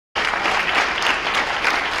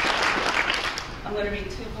I'm going to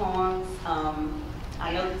read two poems.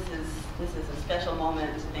 I know this is a special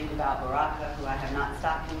moment to think about Baraka, who I have not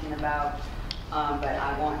stopped thinking about, but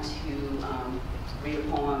I want to read a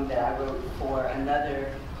poem that I wrote for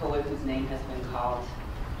another poet whose name has been called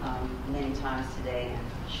many times today and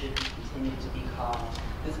should continue to be called.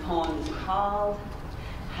 This poem is called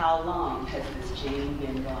 "How Long Has This Jane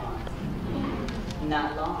Been Gone?"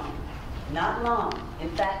 Not long, not long. In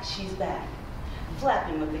fact, she's back,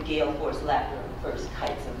 flapping with the gale force laughter of the first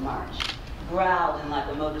kites of March, growling like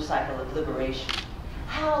a motorcycle of liberation,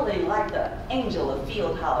 howling like the angel of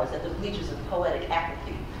field hollers at the bleachers of poetic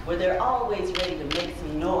apathy, where they're always ready to make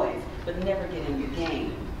some noise, but never get in the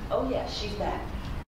game. Oh yes, she's back,